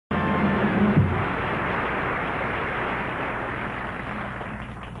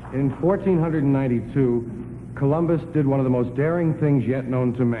In 1492, Columbus did one of the most daring things yet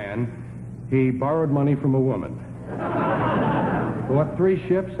known to man. He borrowed money from a woman. Bought 3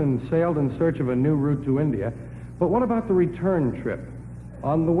 ships and sailed in search of a new route to India. But what about the return trip?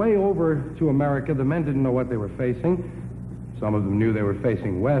 On the way over to America, the men didn't know what they were facing. Some of them knew they were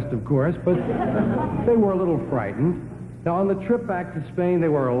facing west, of course, but they were a little frightened. Now, on the trip back to Spain, they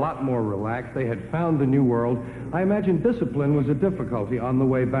were a lot more relaxed. They had found the New World. I imagine discipline was a difficulty on the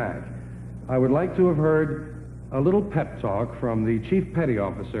way back. I would like to have heard a little pep talk from the chief petty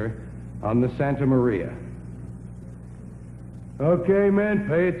officer on the Santa Maria. Okay, men,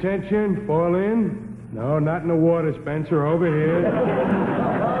 pay attention. Fall in. No, not in the water, Spencer. Over here.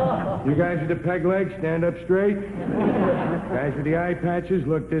 You guys with the peg legs, stand up straight. Guys with the eye patches,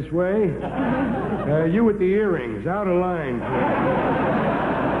 look this way. You with the earrings, out of line.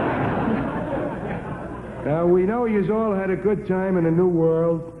 Now, we know yous all had a good time in the New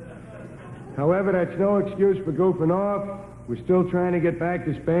World. However, that's no excuse for goofing off. We're still trying to get back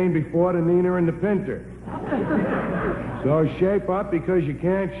to Spain before the Nina and the Pinter. So shape up because you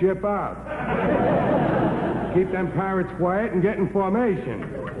can't ship out. Keep them pirates quiet and get in formation.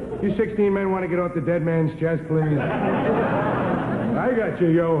 You 16 men want to get off the dead man's chest, please? I got you,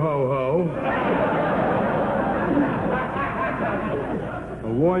 yo-ho-ho.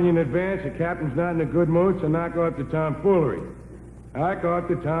 I'll warn you in advance, the captain's not in a good mood, so knock off the tomfoolery. Knock off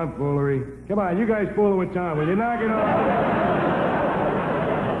the tomfoolery. Come on, you guys fooling with Tom. Will you knock it off?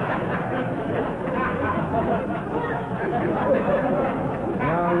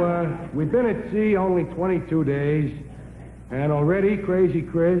 Now, we've been at sea only 22 days, and already Crazy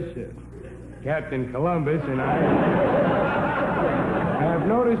Chris, Captain Columbus, and I have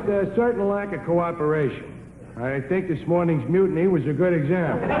noticed a certain lack of cooperation. I think this morning's mutiny was a good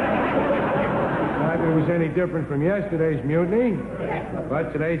example. Not that it was any different from yesterday's mutiny,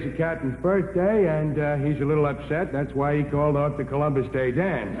 but today's the captain's birthday, and he's a little upset. That's why he called off the Columbus Day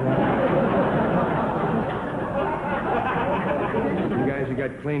dance. You guys who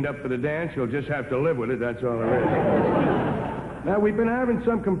got cleaned up for the dance, you'll just have to live with it. That's all there is. Now, we've been having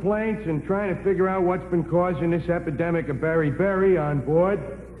some complaints and trying to figure out what's been causing this epidemic of beriberi on board.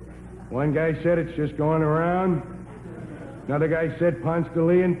 One guy said it's just going around. Another guy said Ponce de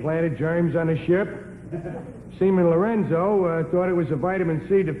Leon planted germs on a ship. Seaman Lorenzo thought it was a vitamin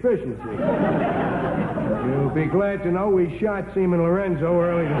C deficiency. You'll be glad to know we shot Seaman Lorenzo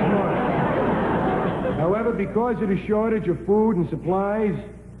early this morning. However, because of the shortage of food and supplies,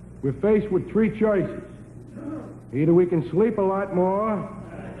 we're faced with 3 choices. Either we can sleep a lot more,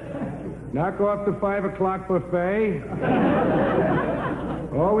 knock off the 5 o'clock buffet,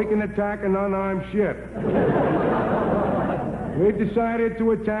 or we can attack an unarmed ship. We've decided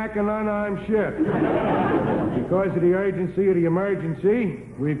to attack an unarmed ship. Because of the urgency of the emergency,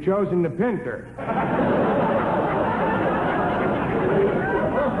 we've chosen the Pinter.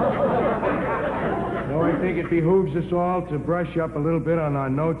 So I think it behooves us all to brush up a little bit on our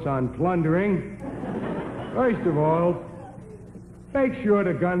notes on plundering. First of all, make sure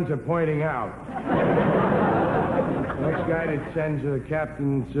the guns are pointing out. Next guy that sends the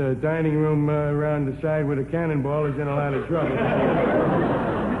captain's dining room around the side with a cannonball is in a lot of trouble.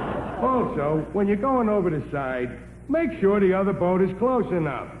 Also, when you're going over the side, make sure the other boat is close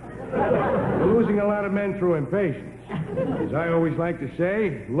enough. We're losing a lot of men through impatience. As I always like to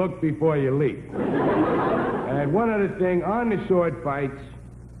say, look before you leap. And one other thing, on the sword fights,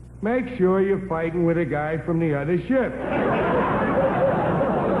 make sure you're fighting with a guy from the other ship.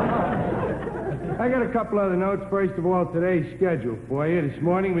 I got a couple other notes. First of all, today's schedule for you. This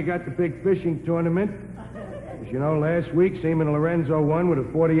morning, we got the big fishing tournament. As you know, last week, Seaman Lorenzo won with a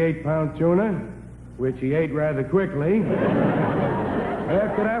 48-pound tuna, which he ate rather quickly.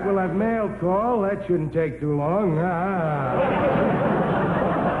 After that, we'll have mail call. That shouldn't take too long.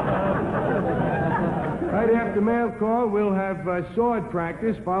 Right after mail call, we'll have sword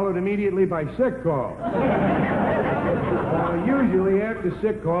practice, followed immediately by sick call. Usually after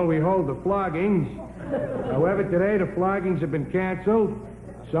sick call, we hold the floggings. However, today the floggings have been canceled.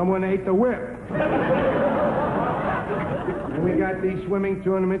 Someone ate the whip. And we got the swimming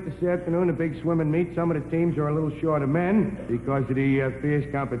tournament this afternoon, a big swimming meet. Some of the teams are a little short of men because of the fierce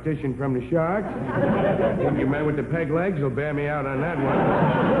competition from the Sharks. I think you men with the peg legs will bear me out on that one.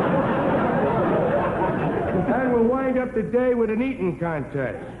 And we'll wind up the day with an eating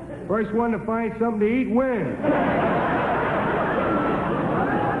contest. First one to find something to eat wins.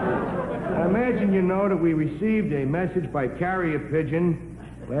 I imagine you know that we received a message by carrier pigeon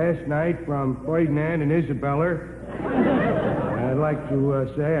last night from Ferdinand and Isabella. like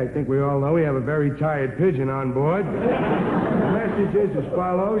to say I think we all know we have a very tired pigeon on board. The message is as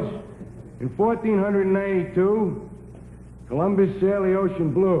follows. In 1492, Columbus sailed the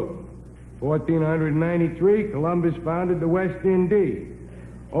ocean blue. 1493, Columbus founded the West Indies.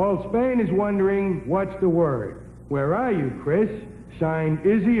 All Spain is wondering, what's the word? Where are you, Chris? Signed,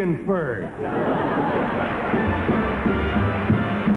 Izzy and Ferg.